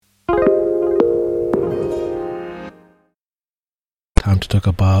time to talk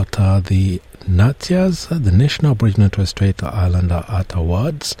about the NATIAs, the National Aboriginal and Torres Strait Islander Art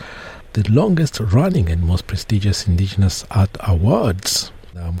Awards, the longest running and most prestigious Indigenous Art Awards.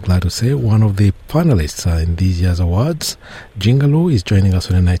 I'm glad to say one of the finalists in this year's awards, Jingalu, is joining us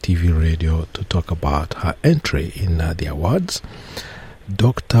on NITV Radio to talk about her entry in the awards,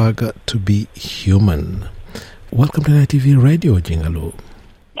 Dog Tag to be Human. Welcome to NITV Radio, Jingalu.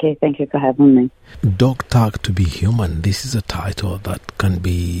 Okay, thank you for having me. Dog Tag to be Human. This is a title that can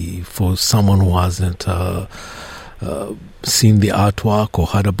be for someone who hasn't seen the artwork or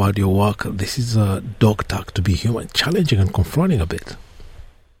heard about your work. This is a Dog Tag to be Human, challenging and confronting a bit.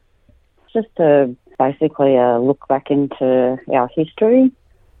 Just basically a look back into our history.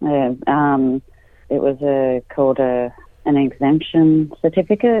 It was called an exemption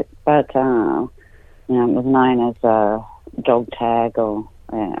certificate, but it was known as a dog tag or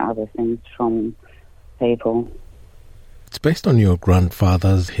other things from people. It's based on your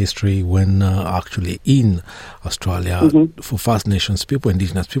grandfather's history when actually in Australia, for First Nations people,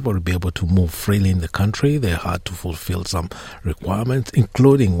 Indigenous people to be able to move freely in the country, they had to fulfill some requirements,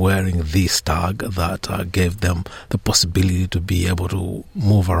 including wearing this tag that gave them the possibility to be able to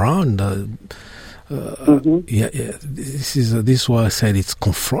move around. This is why I said it's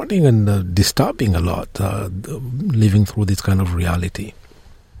confronting and disturbing a lot, living through this kind of reality.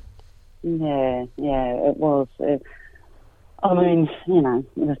 Yeah, it was. But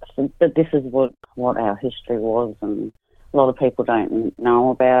this is what our history was, and a lot of people don't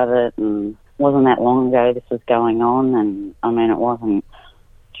know about it, and it wasn't that long ago this was going on, and it wasn't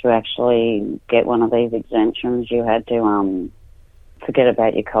to actually get one of these exemptions, you had to forget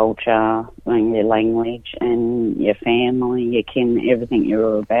about your culture, your language, and your family, your kin, everything you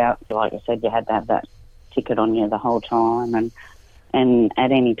were about. Like I said, you had to have that ticket on you the whole time, and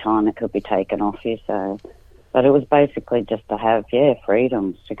at any time it could be taken off you. But it was basically just to have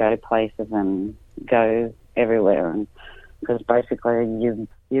freedoms to go places and go everywhere, and because basically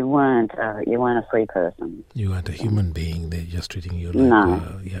you weren't a free person. You weren't a human being. They're just treating you like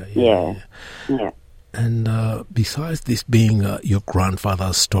Yeah. And besides this being your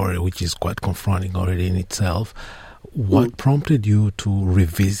grandfather's story, which is quite confronting already in itself, what prompted you to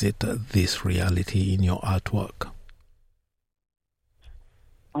revisit this reality in your artwork?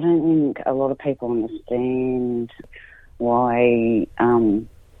 I don't think a lot of people understand why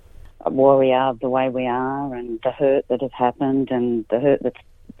we are the way we are, and the hurt that has happened, and the hurt that's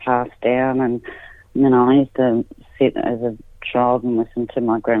passed down. And I used to sit as a child and listen to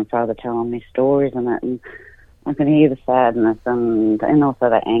my grandfather telling me stories and that, and I could hear the sadness and also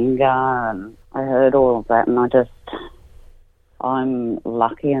the anger, and I heard all of that, and I'm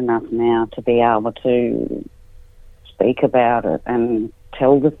lucky enough now to be able to speak about it and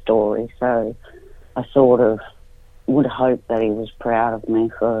tell the story, so I sort of would hope that he was proud of me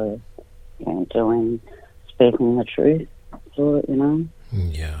for speaking the truth,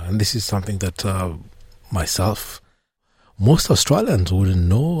 Yeah, and this is something that most Australians wouldn't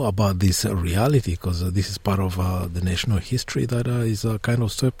know about this reality, because this is part of the national history that is kind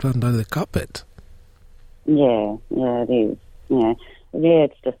of swept under the carpet. Yeah, it is. Yeah,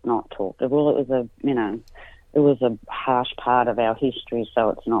 it's just not talked. Well, it was a harsh part of our history, so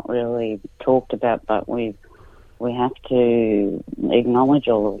it's not really talked about, but we have to acknowledge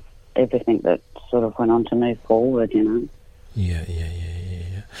all of everything that sort of went on to move forward, Yeah.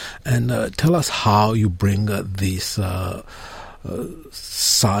 And tell us how you bring this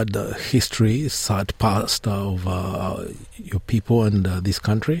sad history, sad past of your people and this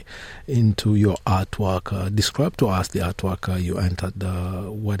country into your artwork. Describe to us the artwork you entered.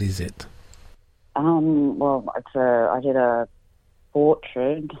 What is it? I did a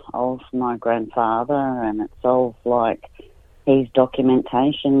portrait of my grandfather, and it's all like his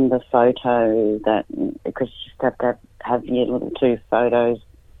documentation, the photo that, because you just have to have your little two photos,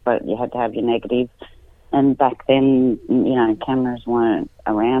 but you had to have your negative. And back then, cameras weren't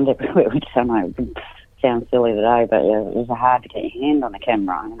around everywhere, which I know sounds silly today, but it was hard to get your hand on a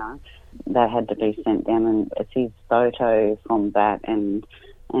camera, That had to be sent down, and it's his photo from that and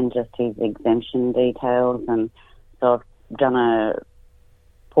just his exemption details. And so I've done a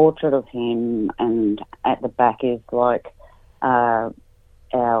portrait of him, and at the back is like our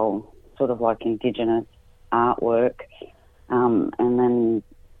sort of like Indigenous artwork, and then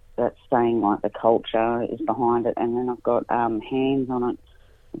that's saying like the culture is behind it, and then I've got hands on it,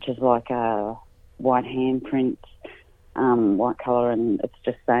 which is like white handprints, white colour, and it's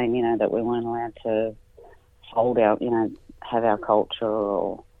just saying, that we weren't allowed to hold our, have our culture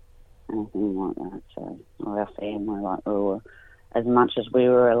or anything like that, or our family, like we were, as much as we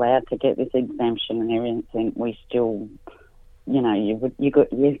were allowed to get this exemption and everything, we still you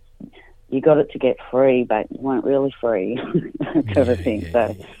got it to get free, but you weren't really free, sort of thing.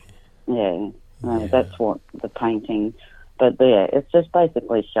 That's what the painting. But it's just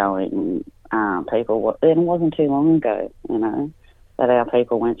basically showing people what. And it wasn't too long ago, that our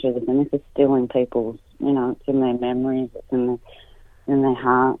people went through this, and this is still in people's, it's in their memories, it's in their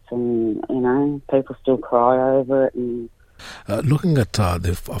hearts, and people still cry over it. And looking at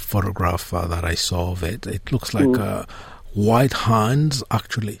the photograph that I saw of it, it looks like white hands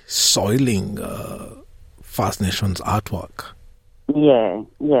actually soiling First Nations artwork. Yeah,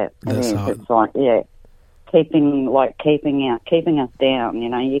 it is. It's like keeping us down.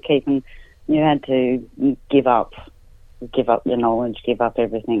 You had to give up your knowledge, give up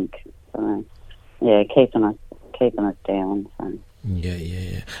everything. So keeping us down. So.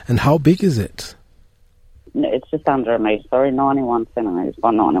 Yeah. And how big is it? It's just under a metre. Sorry, 91 centimetres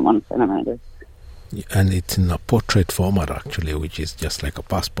by 91 centimetres. And it's in a portrait format, actually, which is just like a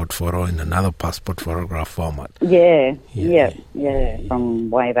passport photo in another passport photograph format. Yeah. From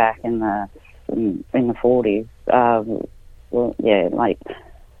way back in the 40s. The late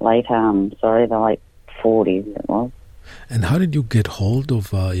 40s it was. And how did you get hold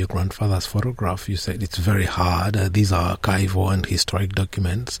of your grandfather's photograph? You said it's very hard. These are archival and historic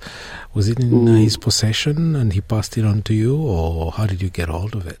documents. Was it in his possession and he passed it on to you, or how did you get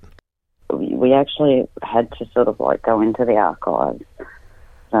hold of it? We actually had to sort of go into the archives.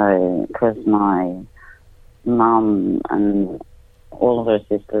 So, because my mum and all of her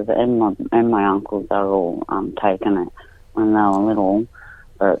sisters and my uncles are all taken it when they were little,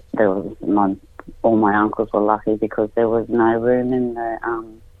 but all my uncles were lucky because there was no room in the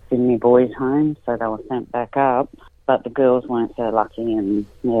Sydney boys' home, so they were sent back up. But the girls weren't so lucky, and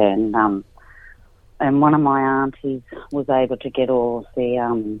one of my aunties was able to get all of the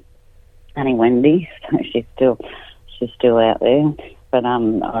Annie Wendy, so she's still out there. But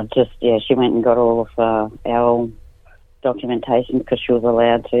she went and got all of our documentation because she was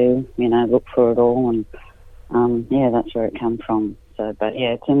allowed to, look for it all, and that's where it came from. So, but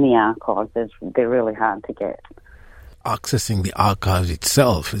it's in the archives. They're really hard to get. Accessing the archives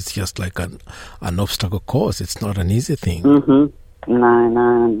itself is just like an obstacle course. It's not an easy thing. Mm-hmm.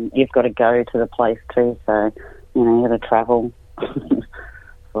 No, you've got to go to the place too. So, you got to travel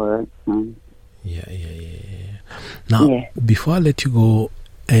for it. Now, before I let you go,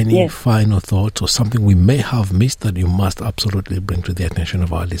 any final thoughts or something we may have missed that you must absolutely bring to the attention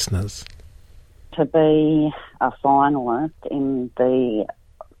of our listeners? To be a finalist in the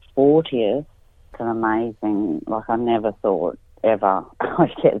 40th, it's amazing. I never thought ever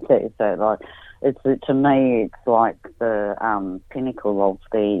I'd get there. So, to me, it's like the pinnacle of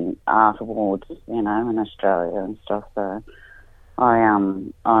the art awards, in Australia and stuff. So,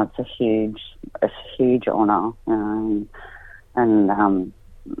 it's a huge honour, and I'm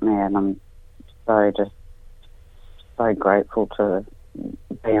so grateful to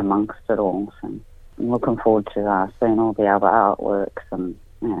be amongst it all. So I'm looking forward to seeing all the other artworks. And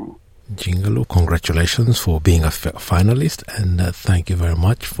Jingalu, congratulations for being a finalist, and thank you very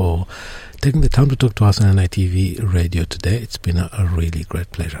much for taking the time to talk to us on NITV Radio today. It's been a really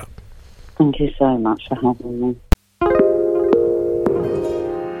great pleasure. Thank you so much for having me.